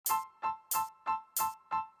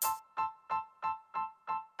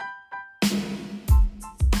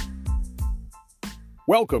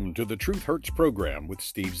Welcome to the Truth Hurts program with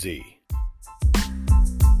Steve Z.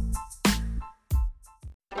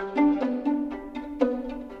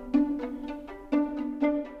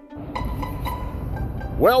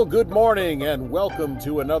 Well, good morning and welcome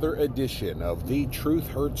to another edition of the Truth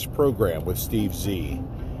Hurts program with Steve Z.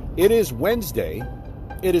 It is Wednesday.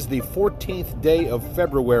 It is the 14th day of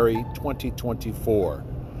February 2024.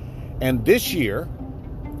 And this year,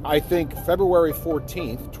 I think February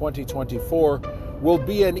 14th, 2024, will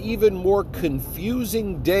be an even more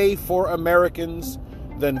confusing day for Americans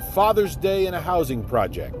than Father's Day in a housing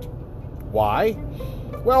project. Why?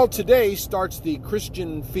 Well, today starts the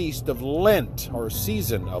Christian feast of Lent, or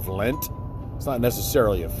season of Lent. It's not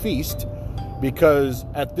necessarily a feast, because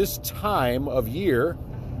at this time of year,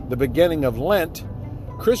 the beginning of Lent,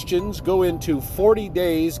 Christians go into 40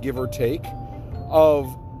 days, give or take,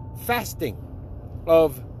 of fasting,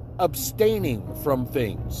 of abstaining from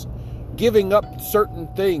things, giving up certain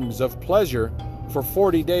things of pleasure for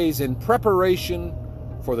 40 days in preparation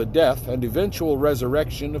for the death and eventual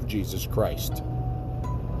resurrection of Jesus Christ.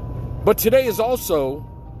 But today is also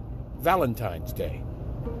Valentine's Day.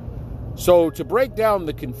 So to break down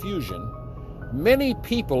the confusion, many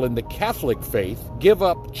people in the Catholic faith give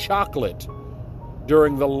up chocolate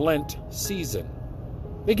during the Lent season.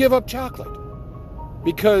 They give up chocolate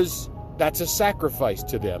because that's a sacrifice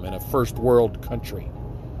to them in a first world country.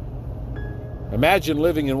 Imagine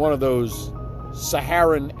living in one of those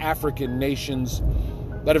Saharan African nations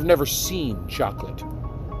that have never seen chocolate,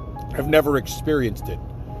 have never experienced it.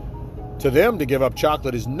 To them, to give up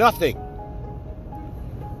chocolate is nothing.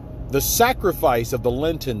 The sacrifice of the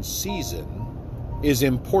Lenten season is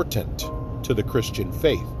important to the Christian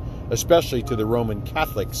faith, especially to the Roman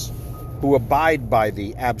Catholics who abide by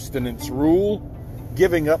the abstinence rule,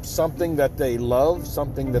 giving up something that they love,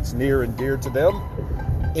 something that's near and dear to them,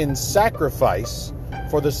 in sacrifice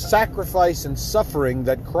for the sacrifice and suffering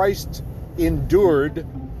that Christ endured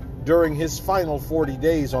during his final 40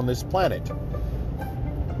 days on this planet,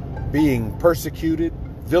 being persecuted,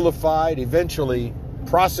 vilified, eventually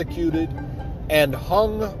prosecuted, and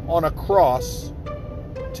hung on a cross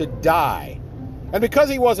to die. And because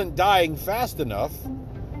he wasn't dying fast enough,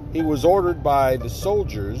 he was ordered by the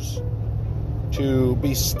soldiers to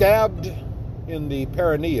be stabbed in the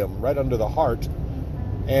perineum, right under the heart,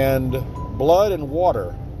 and blood and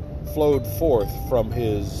water flowed forth from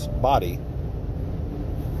his body,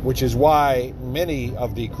 which is why many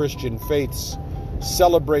of the Christian faiths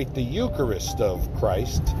celebrate the Eucharist of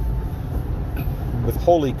Christ with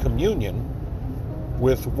Holy Communion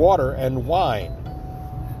with water and wine.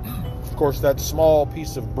 Of course, that small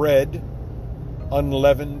piece of bread,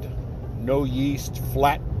 unleavened, no yeast,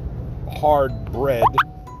 flat, hard bread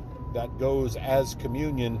that goes as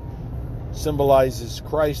communion, symbolizes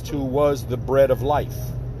Christ, who was the bread of life.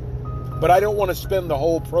 But I don't want to spend the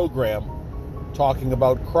whole program talking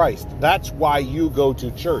about Christ. That's why you go to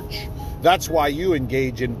church. That's why you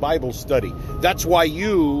engage in Bible study. That's why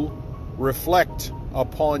you reflect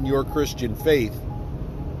upon your Christian faith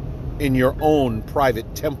in your own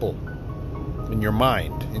private temple, in your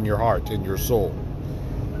mind, in your heart, in your soul.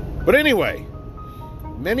 But anyway,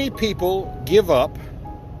 many people give up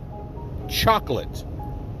chocolate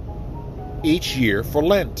each year for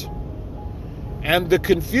Lent. And the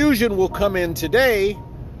confusion will come in today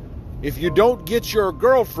if you don't get your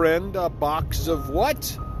girlfriend a box of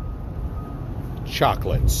what?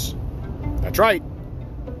 Chocolates. That's right.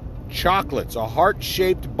 Chocolates. A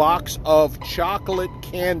heart-shaped box of chocolate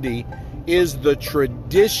candy is the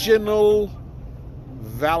traditional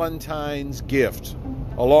Valentine's gift,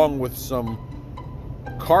 along with some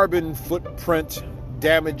carbon footprint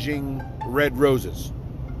damaging red roses.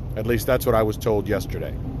 At least that's what I was told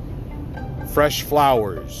yesterday. Fresh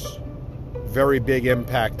flowers. Very big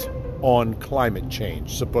impact on climate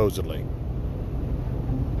change, supposedly.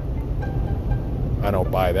 I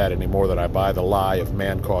don't buy that any more than I buy the lie of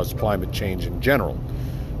man-caused climate change in general.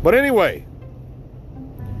 But anyway,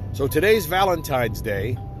 so today's Valentine's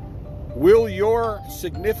Day. Will your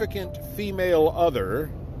significant female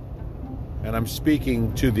other, and I'm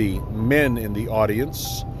speaking to the men in the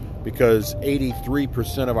audience, because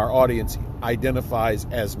 83% of our audience identifies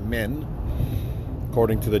as men,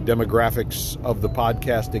 according to the demographics of the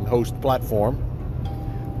podcasting host platform.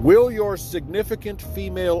 Will your significant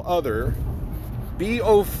female other be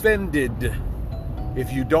offended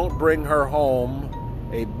if you don't bring her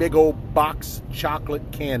home a big old box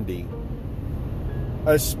chocolate candy,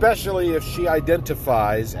 especially if she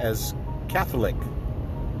identifies as Catholic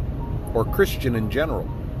or Christian in general,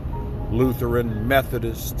 Lutheran,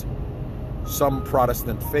 Methodist, some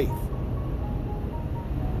Protestant faith?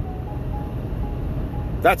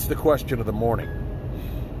 That's the question of the morning.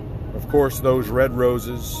 Of course, those red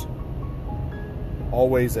roses,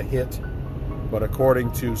 always a hit, but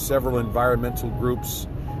according to several environmental groups,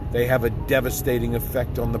 they have a devastating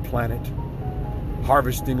effect on the planet.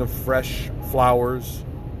 Harvesting of fresh flowers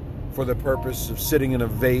for the purpose of sitting in a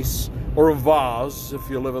vase or a vase, if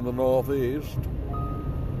you live in the Northeast,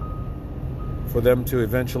 for them to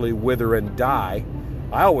eventually wither and die.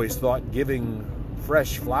 I always thought giving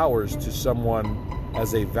fresh flowers to someone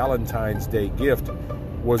as a Valentine's Day gift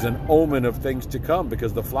was an omen of things to come,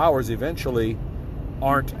 because the flowers eventually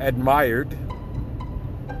aren't admired,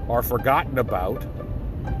 are forgotten about,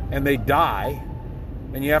 and they die,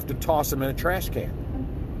 and you have to toss them in a trash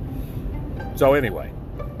can. So anyway,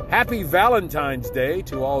 happy Valentine's Day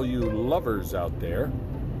to all you lovers out there.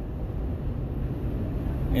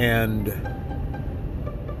 And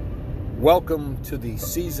welcome to the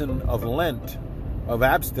season of Lent, of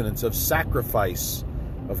abstinence, of sacrifice,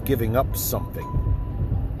 of giving up something.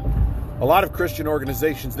 A lot of Christian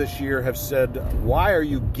organizations this year have said, why are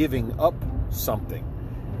you giving up something?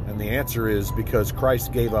 And the answer is because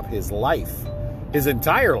Christ gave up his life, his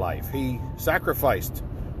entire life. He sacrificed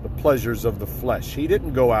the pleasures of the flesh. He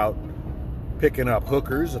didn't go out picking up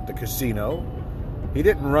hookers at the casino. He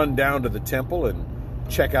didn't run down to the temple and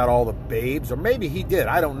check out all the babes. Or maybe he did.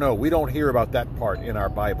 I don't know. We don't hear about that part in our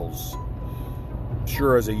Bibles. I'm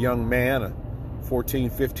sure as a young man, a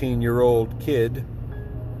 14, 15-year-old kid,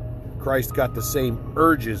 Christ got the same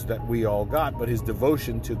urges that we all got, but his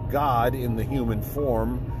devotion to God in the human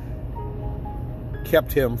form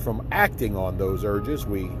kept him from acting on those urges.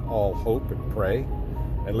 We all hope and pray.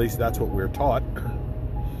 At least that's what we're taught.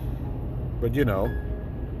 But you know,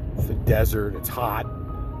 it's the desert, it's hot.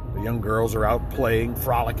 The young girls are out playing,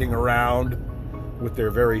 frolicking around with their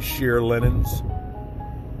very sheer linens.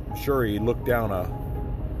 I'm sure he looked down a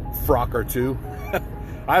frock or two.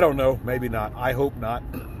 I don't know, maybe not. I hope not.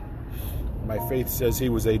 My faith says he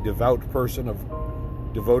was a devout person,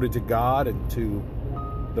 devoted to God and to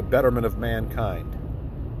the betterment of mankind.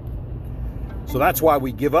 So that's why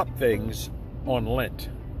we give up things on Lent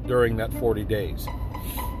during that 40 days.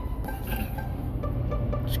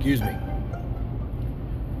 Excuse me.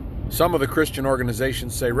 Some of the Christian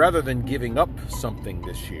organizations say, rather than giving up something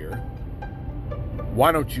this year,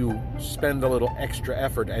 why don't you spend a little extra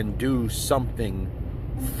effort and do something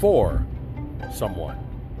for someone?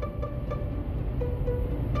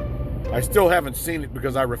 I still haven't seen it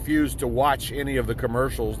because I refuse to watch any of the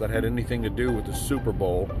commercials that had anything to do with the Super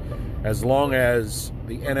Bowl, as long as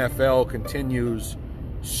the NFL continues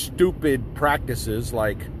stupid practices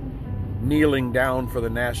like kneeling down for the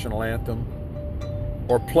national anthem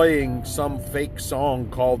or playing some fake song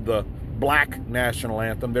called the Black National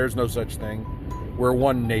Anthem. There's no such thing. We're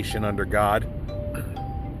one nation under God.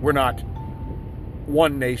 We're not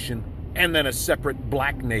one nation and then a separate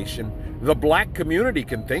black nation. The black community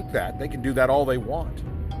can think that. They can do that all they want.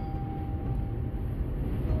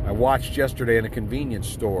 I watched yesterday in a convenience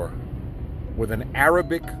store with an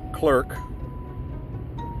Arabic clerk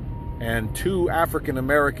and two African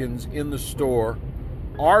Americans in the store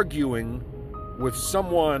arguing with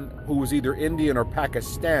someone who was either Indian or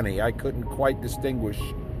Pakistani. I couldn't quite distinguish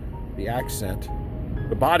the accent.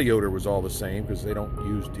 The body odor was all the same because they don't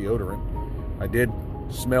use deodorant. I did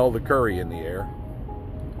smell the curry in the air.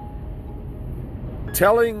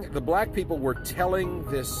 The black people were telling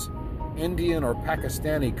this Indian or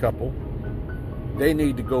Pakistani couple they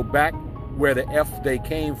need to go back where the F they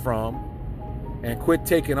came from and quit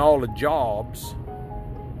taking all the jobs.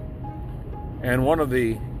 And one of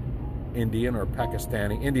the Indian or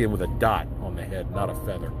Pakistani, Indian with a dot on the head, not a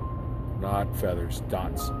feather, not feathers,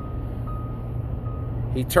 dots.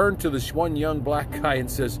 He turned to this one young black guy and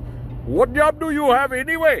says, "What job do you have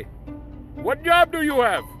anyway? What job do you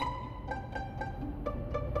have?"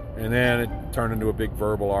 And then it turned into a big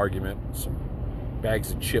verbal argument. Some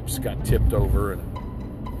bags of chips got tipped over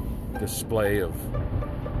and a display of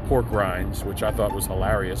pork rinds, which I thought was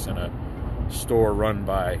hilarious in a store run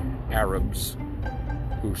by Arabs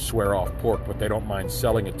who swear off pork, but they don't mind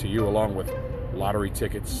selling it to you along with lottery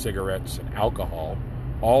tickets, cigarettes, and alcohol.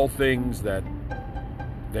 All things that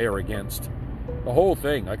they are against. The whole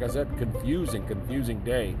thing, like I said, confusing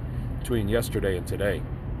day between yesterday and today.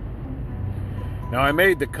 Now, I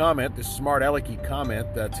made the comment, this smart alecky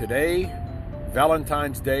comment, that today,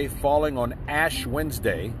 Valentine's Day, falling on Ash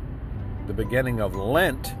Wednesday, the beginning of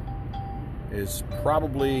Lent, is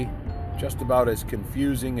probably just about as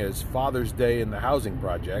confusing as Father's Day in the housing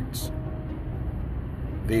projects.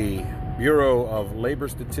 The Bureau of Labor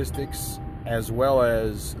Statistics, as well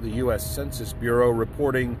as the U.S. Census Bureau,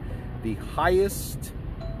 reporting the highest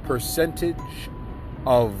percentage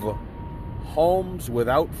of homes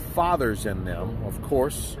without fathers in them. Of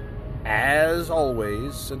course, as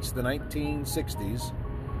always, since the 1960s,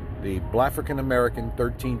 the African American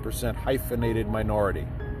 13% hyphenated minority.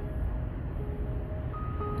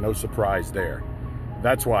 No surprise there.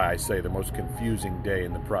 That's why I say the most confusing day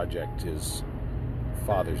in the project is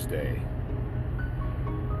Father's Day.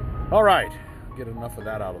 All right, get enough of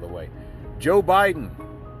that out of the way. Joe Biden.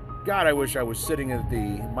 God, I wish I was sitting at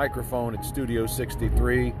the microphone at Studio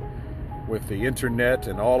 63 with the internet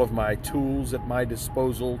and all of my tools at my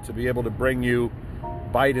disposal to be able to bring you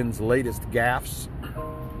Biden's latest gaffes.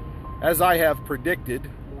 As I have predicted,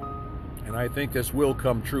 and I think this will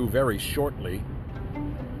come true very shortly,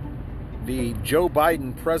 the Joe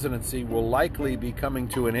Biden presidency will likely be coming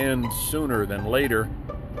to an end sooner than later.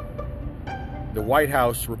 The White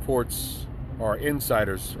House reports, or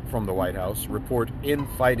insiders from the White House, report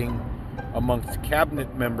infighting amongst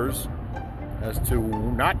cabinet members as to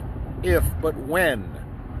not if, but when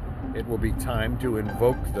it will be time to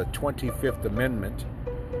invoke the 25th Amendment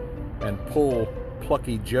and pull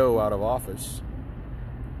Plucky Joe out of office.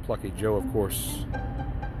 Plucky Joe, of course,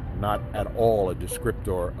 not at all a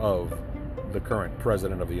descriptor of the current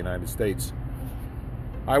president of the United States.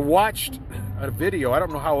 I watched a video, I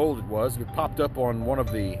don't know how old it was, it popped up on one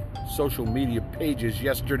of the social media pages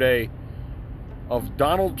yesterday, of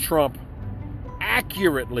Donald Trump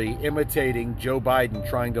accurately imitating Joe Biden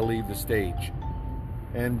trying to leave the stage.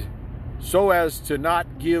 And so as to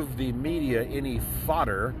not give the media any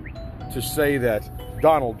fodder to say that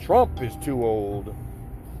Donald Trump is too old,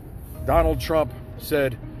 Donald Trump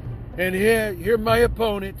said, "And here my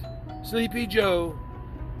opponent, Sleepy Joe,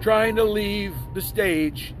 trying to leave the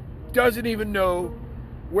stage, doesn't even know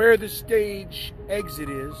where the stage exit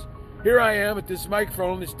is. Here I am at this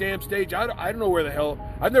microphone on this damn stage. I don't know where the hell,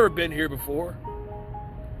 I've never been here before.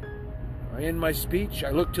 In my speech, I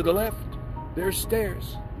look to the left, there's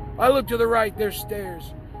stairs. I look to the right, there's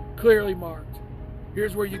stairs, clearly marked.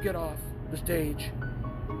 Here's where you get off the stage.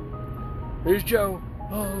 There's Joe.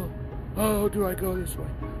 Oh, do I go this way?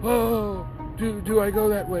 Oh, do I go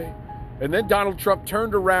that way?" And then Donald Trump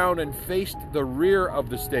turned around and faced the rear of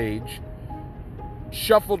the stage,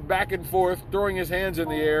 shuffled back and forth, throwing his hands in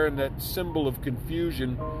the air in that symbol of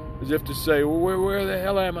confusion, as if to say, well, where the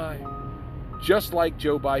hell am I? Just like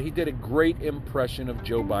Joe Biden. He did a great impression of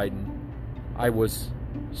Joe Biden. I was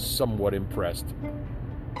somewhat impressed.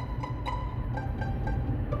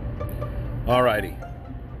 All righty.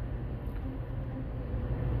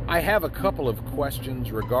 I have a couple of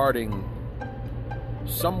questions regarding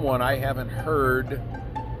someone I haven't heard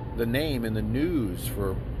the name in the news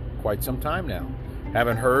for quite some time now.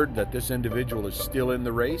 Haven't heard that this individual is still in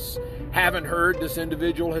the race. Haven't heard this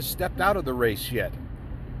individual has stepped out of the race yet.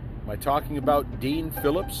 Am I talking about Dean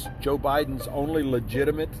Phillips, Joe Biden's only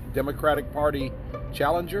legitimate Democratic Party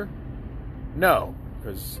challenger? No,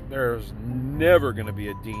 because there's never going to be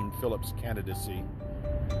a Dean Phillips candidacy.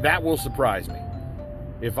 That will surprise me.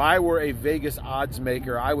 If I were a Vegas odds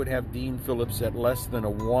maker, I would have Dean Phillips at less than a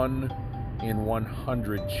 1 in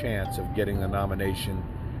 100 chance of getting the nomination,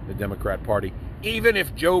 the Democrat Party, even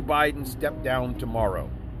if Joe Biden stepped down tomorrow.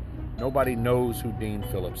 Nobody knows who Dean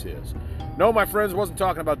Phillips is. No, my friends, wasn't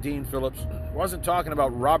talking about Dean Phillips. Wasn't talking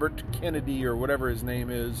about Robert Kennedy or whatever his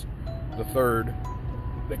name is, the third.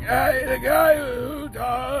 The guy who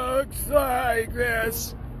talks like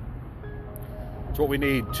this. That's what we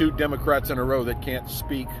need, 2 Democrats in a row that can't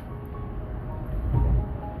speak.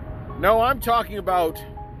 No, I'm talking about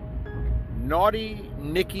naughty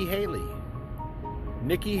Nikki Haley.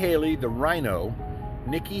 Nikki Haley, the rhino.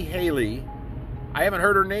 Nikki Haley. I haven't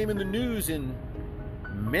heard her name in the news in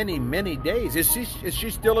many, many days. Is she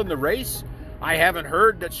still in the race? I haven't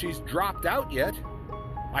heard that she's dropped out yet.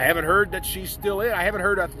 I haven't heard that she's still in. I haven't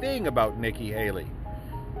heard a thing about Nikki Haley.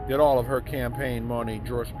 Did all of her campaign money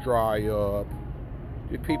just dry up?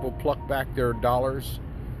 Did people pluck back their dollars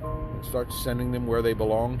and start sending them where they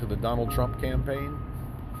belong, to the Donald Trump campaign?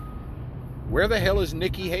 Where the hell is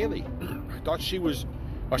Nikki Haley? I thought she was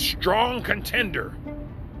a strong contender.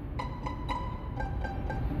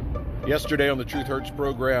 Yesterday on the Truth Hurts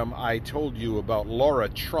program, I told you about Laura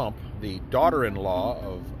Trump, the daughter-in-law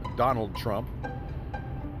of Donald Trump,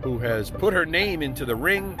 who has put her name into the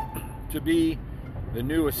ring to be the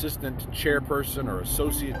new assistant chairperson or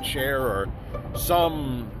associate chair or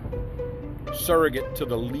some surrogate to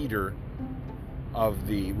the leader of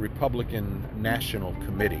the Republican National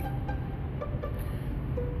Committee.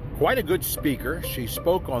 Quite a good speaker. She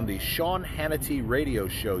spoke on the Sean Hannity radio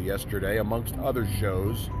show yesterday, amongst other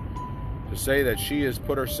shows, to say that she has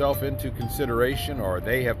put herself into consideration, or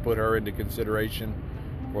they have put her into consideration,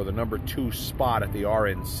 for the number 2 spot at the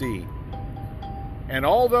RNC. And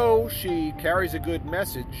although she carries a good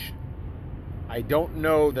message, I don't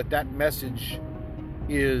know that that message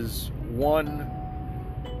is one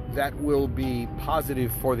that will be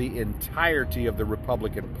positive for the entirety of the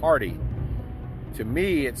Republican Party. To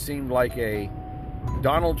me, it seemed like a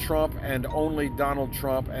Donald Trump and only Donald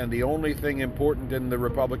Trump, and the only thing important in the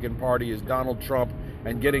Republican Party is Donald Trump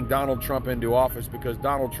and getting Donald Trump into office, because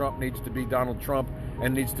Donald Trump needs to be Donald Trump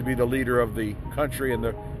and needs to be the leader of the country and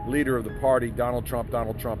the leader of the party. Donald Trump,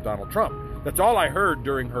 Donald Trump, Donald Trump. That's all I heard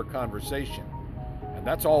during her conversation. And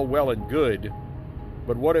that's all well and good,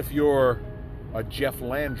 but what if you're a Jeff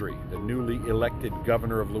Landry, the newly elected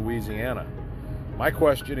governor of Louisiana? My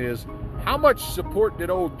question is, how much support did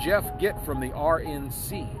old Jeff get from the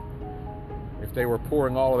RNC if they were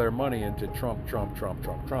pouring all of their money into Trump, Trump, Trump,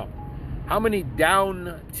 Trump, Trump? How many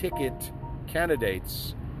down ticket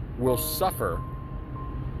candidates will suffer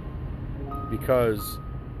because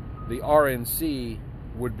the RNC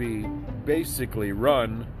would be basically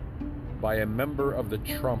run by a member of the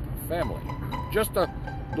Trump family? Just a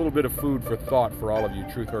little bit of food for thought for all of you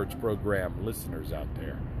Truth Hurts program listeners out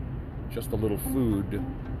there. Just a little food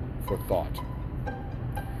for thought.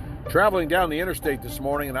 Traveling down the interstate this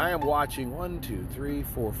morning, and I am watching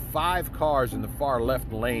 5 cars in the far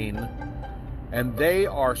left lane, and they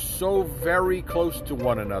are so very close to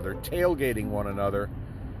one another, tailgating one another,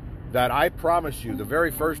 that I promise you, the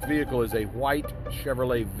very first vehicle is a white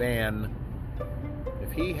Chevrolet van.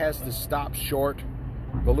 If he has to stop short,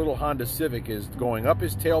 the little Honda Civic is going up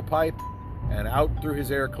his tailpipe and out through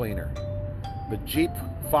his air cleaner. The Jeep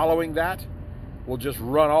following that will just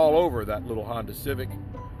run all over that little Honda Civic,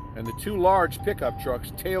 and the 2 large pickup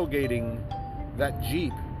trucks tailgating that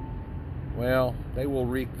Jeep, well, they will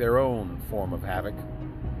wreak their own form of havoc.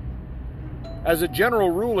 As a general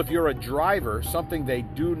rule, if you're a driver, something they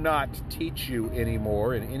do not teach you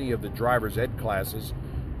anymore in any of the driver's ed classes,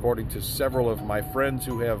 according to several of my friends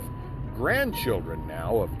who have grandchildren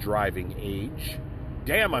now of driving age.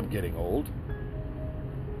 Damn, I'm getting old.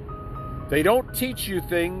 They don't teach you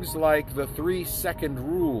things like the 3-second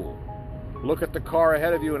rule. Look at the car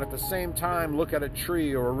ahead of you and at the same time look at a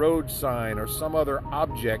tree or a road sign or some other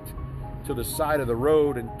object to the side of the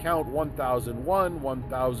road and count 1001,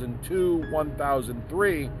 1002,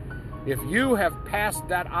 1003. If you have passed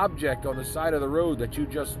that object on the side of the road that you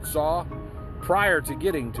just saw prior to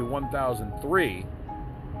getting to 1003,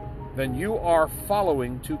 then you are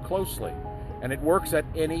following too closely, and it works at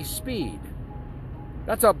any speed.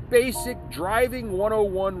 That's a basic driving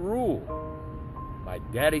 101 rule. My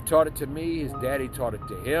daddy taught it to me, his daddy taught it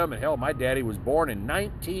to him, and hell, my daddy was born in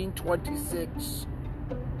 1926.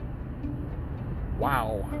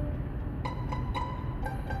 Wow.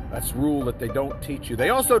 That's a rule that they don't teach you. They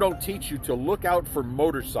also don't teach you to look out for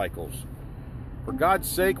motorcycles. For God's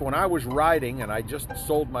sake, when I was riding, and I just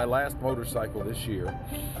sold my last motorcycle this year,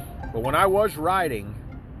 but when I was riding,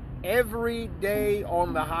 every day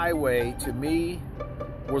on the highway to me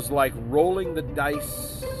was like rolling the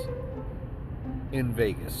dice in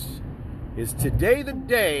Vegas. Is today the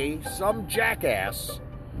day some jackass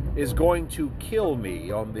is going to kill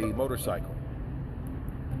me on the motorcycle?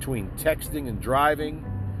 Between texting and driving.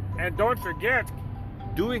 And don't forget,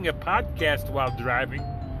 doing a podcast while driving.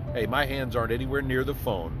 Hey, my hands aren't anywhere near the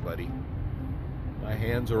phone, buddy. My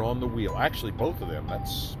hands are on the wheel. Actually, both of them.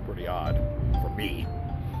 That's pretty odd for me.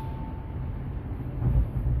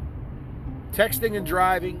 Texting and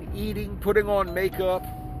driving, eating, putting on makeup,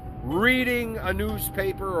 reading a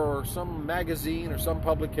newspaper or some magazine or some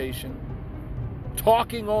publication,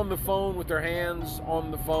 talking on the phone with their hands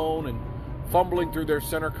on the phone and fumbling through their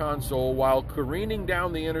center console while careening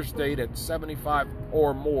down the interstate at 75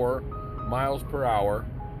 or more miles per hour.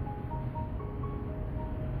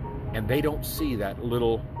 And they don't see that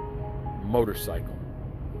little motorcycle.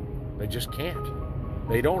 They just can't.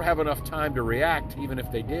 They don't have enough time to react, even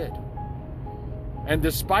if they did. And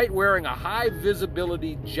despite wearing a high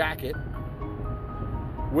visibility jacket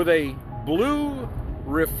with a blue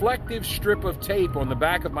reflective strip of tape on the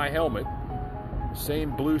back of my helmet, the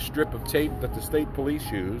same blue strip of tape that the state police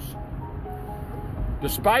use,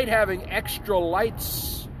 despite having extra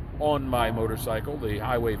lights on my motorcycle, the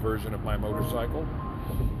highway version of my motorcycle,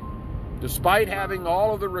 despite having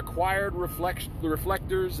all of the required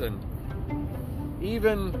reflectors and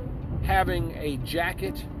even having a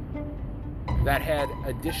jacket that had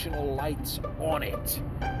additional lights on it,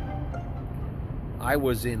 I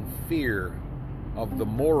was in fear of the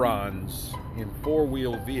morons in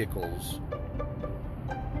four-wheel vehicles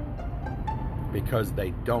because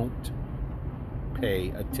they don't pay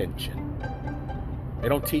attention. They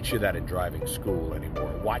don't teach you that in driving school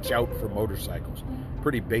anymore. Watch out for motorcycles.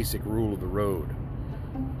 Pretty basic rule of the road.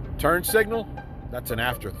 Turn signal, that's an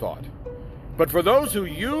afterthought. But for those who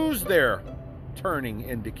use their turning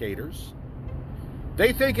indicators,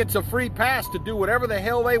 they think it's a free pass to do whatever the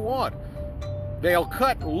hell they want. They'll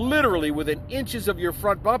cut literally within inches of your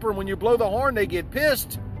front bumper, and when you blow the horn, they get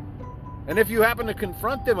pissed. And if you happen to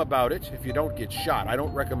confront them about it, if you don't get shot, I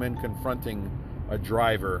don't recommend confronting a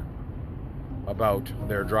driver about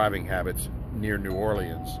their driving habits near New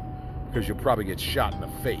Orleans, because you'll probably get shot in the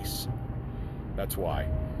face. That's why.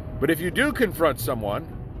 But if you do confront someone,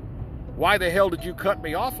 why the hell did you cut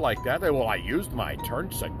me off like that? Well, I used my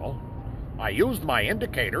turn signal. I used my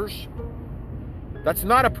indicators. That's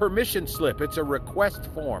not a permission slip. It's a request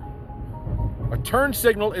form. A turn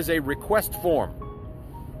signal is a request form.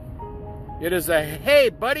 It is a, hey,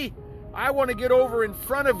 buddy, I want to get over in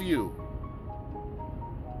front of you.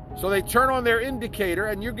 So they turn on their indicator,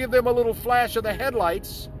 and you give them a little flash of the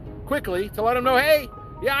headlights quickly to let them know, hey,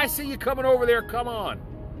 yeah, I see you coming over there, come on.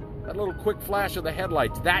 That little quick flash of the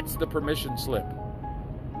headlights, that's the permission slip.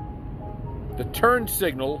 The turn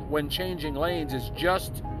signal when changing lanes is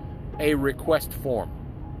just a request form.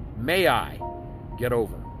 May I get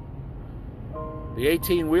over? The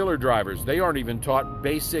 18-wheeler drivers, they aren't even taught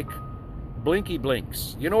basic blinky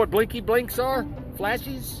blinks. You know what blinky blinks are?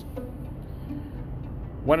 Flashies?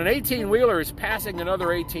 When an 18-wheeler is passing another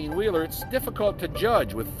 18-wheeler, it's difficult to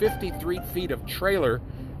judge with 53 feet of trailer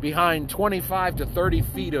behind 25 to 30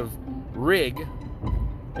 feet of rig.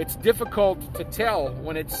 It's difficult to tell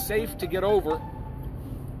when it's safe to get over.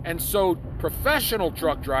 And so professional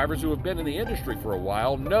truck drivers who have been in the industry for a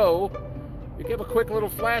while know you give a quick little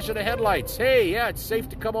flash of the headlights. Hey, yeah, it's safe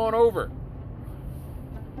to come on over.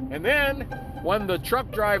 And then when the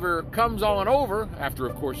truck driver comes on over, after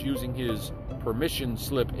of course using his permission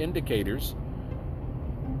slip indicators,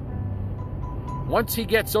 once he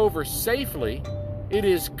gets over safely, it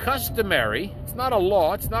is customary, it's not a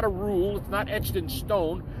law, it's not a rule, it's not etched in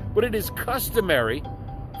stone, but it is customary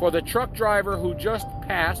for the truck driver who just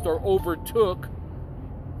passed or overtook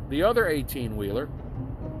the other 18-wheeler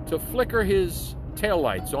to flicker his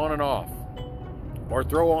taillights on and off, or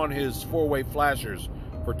throw on his four-way flashers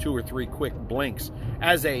for 2 or 3 quick blinks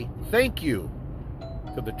as a thank you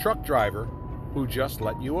to the truck driver who just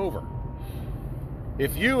let you over.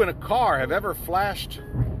 If you in a car have ever flashed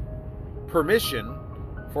permission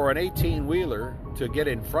for an 18-wheeler to get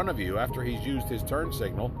in front of you after he's used his turn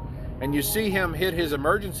signal, and you see him hit his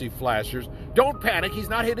emergency flashers, don't panic. He's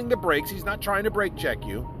not hitting the brakes. He's not trying to brake check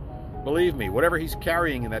you. Believe me, whatever he's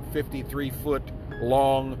carrying in that 53-foot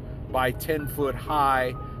long by 10-foot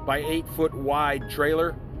high by 8-foot wide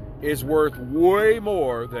trailer is worth way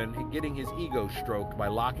more than getting his ego stroked by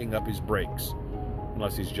locking up his brakes,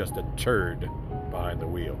 unless he's just a turd behind the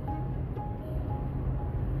wheel.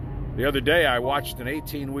 The other day, I watched an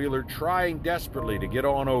 18-wheeler trying desperately to get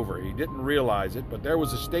on over. He didn't realize it, but there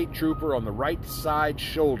was a state trooper on the right side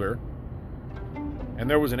shoulder, and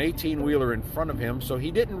there was an 18-wheeler in front of him, so he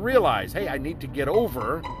didn't realize, hey, I need to get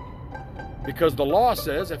over, because the law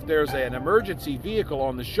says if there's an emergency vehicle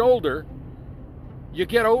on the shoulder, you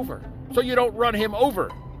get over, so you don't run him over.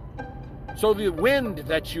 So the wind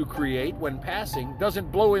that you create when passing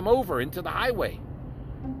doesn't blow him over into the highway.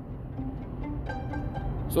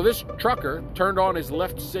 So this trucker turned on his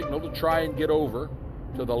left signal to try and get over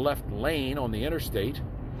to the left lane on the interstate,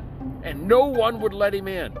 and no one would let him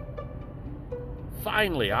in.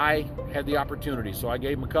 Finally, I had the opportunity, so I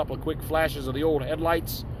gave him a couple of quick flashes of the old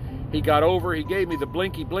headlights. He got over, he gave me the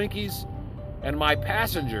blinky blinkies, and my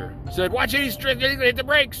passenger said, watch it, he's going to hit the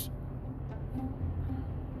brakes.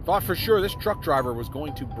 Thought for sure this truck driver was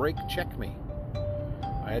going to brake check me.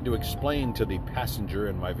 I had to explain to the passenger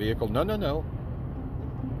in my vehicle, no.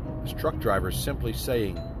 This truck driver is simply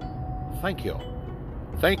saying, thank you.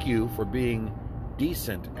 Thank you for being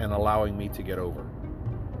decent and allowing me to get over.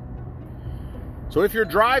 So if you're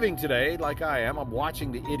driving today, like I am, I'm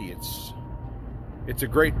watching the idiots. It's a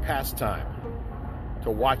great pastime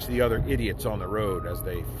to watch the other idiots on the road as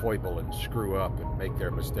they foible and screw up and make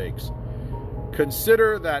their mistakes.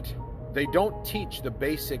 Consider that they don't teach the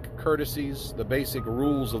basic courtesies, the basic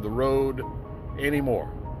rules of the road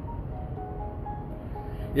anymore.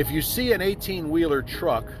 If you see an 18-wheeler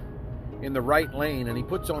truck in the right lane and he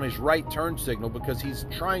puts on his right turn signal because he's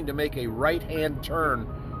trying to make a right-hand turn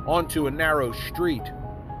onto a narrow street,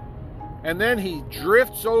 and then he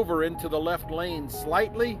drifts over into the left lane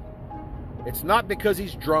slightly, it's not because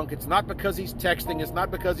he's drunk, it's not because he's texting, it's not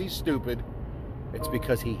because he's stupid, it's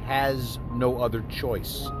because he has no other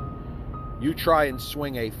choice. You try and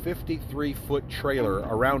swing a 53-foot trailer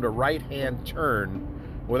around a right-hand turn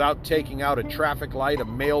without taking out a traffic light, a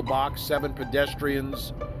mailbox, 7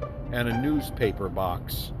 pedestrians, and a newspaper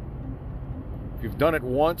box. If you've done it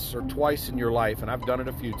once or twice in your life, and I've done it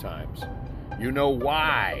a few times, you know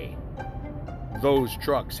why those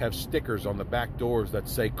trucks have stickers on the back doors that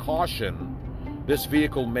say, "Caution, this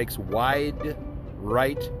vehicle makes wide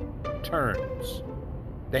right turns."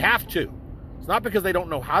 They have to. It's not because they don't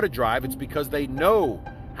know how to drive, it's because they know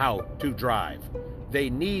how to drive. They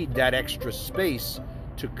need that extra space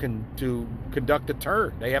to conduct a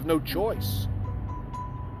turn. They have no choice.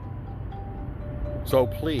 So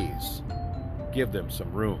please, give them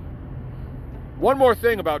some room. One more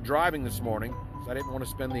thing about driving this morning, is I didn't want to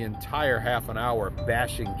spend the entire half an hour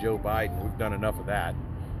bashing Joe Biden. We've done enough of that.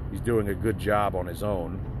 He's doing a good job on his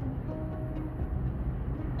own.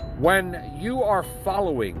 When you are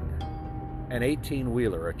following an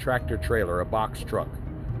 18-wheeler, a tractor-trailer, a box truck,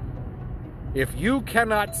 if you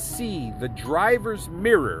cannot see the driver's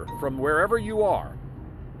mirror from wherever you are,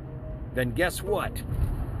 then guess what?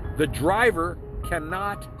 The driver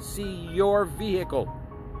cannot see your vehicle.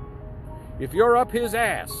 If you're up his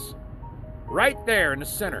ass, right there in the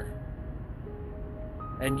center,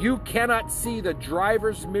 and you cannot see the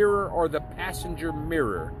driver's mirror or the passenger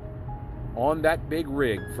mirror on that big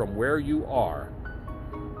rig from where you are,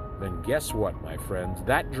 then guess what, my friends?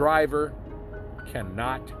 That driver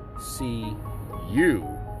cannot see you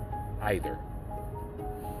either.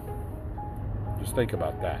 Just think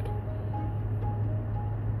about that.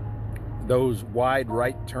 Those wide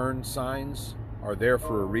right turn signs are there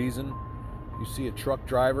for a reason. You see a truck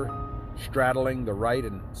driver straddling the right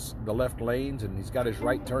and the left lanes, and he's got his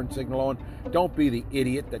right turn signal on. Don't be the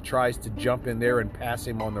idiot that tries to jump in there and pass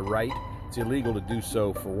him on the right. It's illegal to do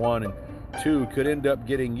so, for one, and two, could end up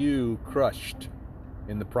getting you crushed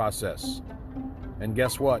in the process. And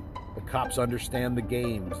guess what? The cops understand the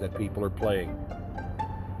games that people are playing.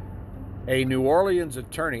 A New Orleans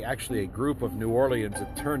attorney, actually a group of New Orleans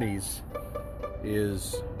attorneys,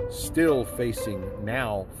 is still facing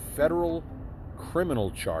now federal criminal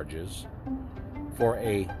charges for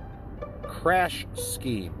a crash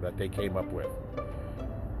scheme that they came up with.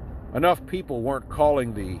 Enough people weren't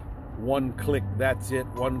calling the one click, that's it,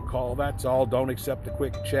 one call, that's all, don't accept a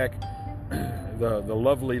quick check, the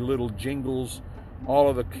lovely little jingles, all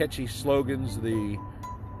of the catchy slogans, the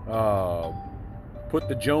put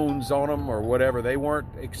the Jones on them or whatever. They weren't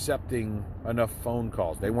accepting enough phone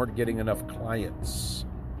calls. They weren't getting enough clients.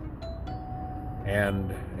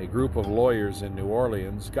 And a group of lawyers in New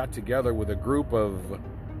Orleans got together with a group of,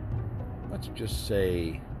 let's just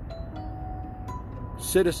say,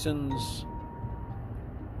 citizens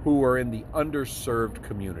who are in the underserved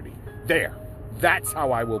community. There, that's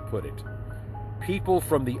how I will put it. People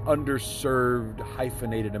from the underserved,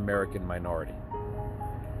 hyphenated American minority.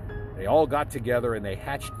 They all got together and they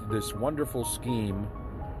hatched this wonderful scheme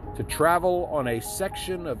to travel on a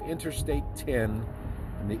section of Interstate 10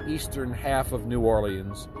 in the eastern half of New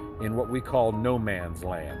Orleans in what we call no man's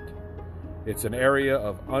land. It's an area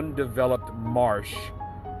of undeveloped marsh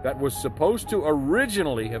that was supposed to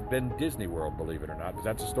originally have been Disney World, believe it or not, but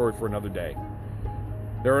that's a story for another day.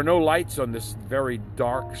 There are no lights on this very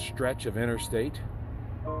dark stretch of interstate,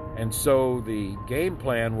 and so the game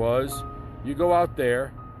plan was, you go out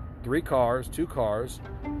there, 3 cars, 2 cars,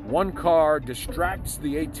 1 car distracts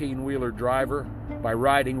the 18-wheeler driver by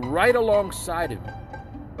riding right alongside him,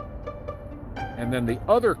 and then the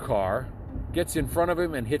other car gets in front of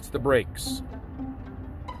him and hits the brakes.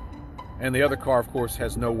 And the other car, of course,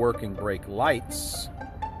 has no working brake lights.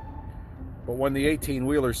 But when the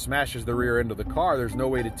 18-wheeler smashes the rear end of the car, there's no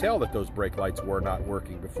way to tell that those brake lights were not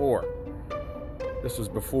working before. This was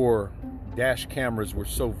before dash cameras were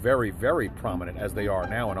so very, very prominent as they are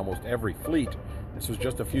now in almost every fleet. This was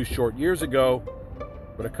just a few short years ago,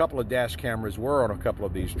 but a couple of dash cameras were on a couple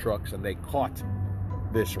of these trucks, and they caught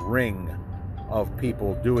this ring of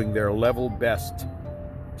people doing their level best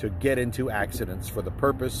to get into accidents for the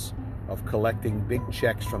purpose of collecting big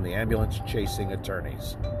checks from the ambulance-chasing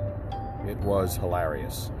attorneys. It was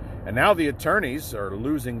hilarious. And now the attorneys are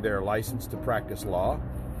losing their license to practice law,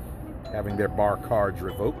 having their bar cards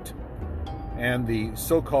revoked, and the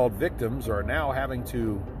so-called victims are now having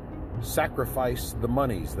to sacrifice the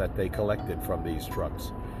monies that they collected from these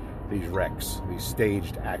trucks, these wrecks, these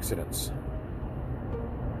staged accidents.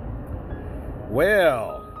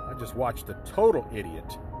 Well, I just watched a total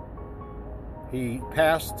idiot. He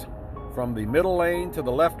passed from the middle lane to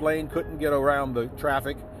the left lane, couldn't get around the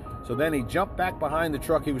traffic, so then he jumped back behind the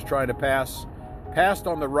truck he was trying to pass, passed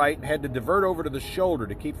on the right, and had to divert over to the shoulder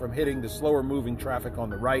to keep from hitting the slower moving traffic on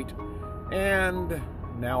the right, And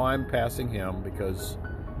now I'm passing him because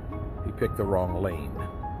he picked the wrong lane.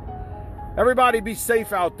 Everybody be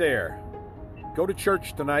safe out there. Go to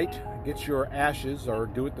church tonight. Get your ashes, or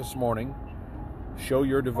do it this morning. Show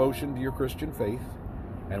your devotion to your Christian faith.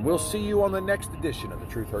 And we'll see you on the next edition of the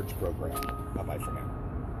Truth Hurts program. Bye-bye for now.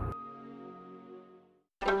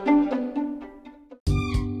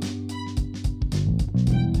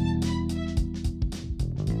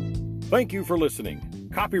 Thank you for listening.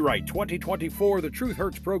 Copyright 2024, the Truth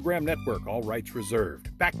Hurts Program Network. All rights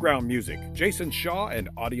reserved. Background music, Jason Shaw and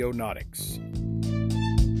Audionautics.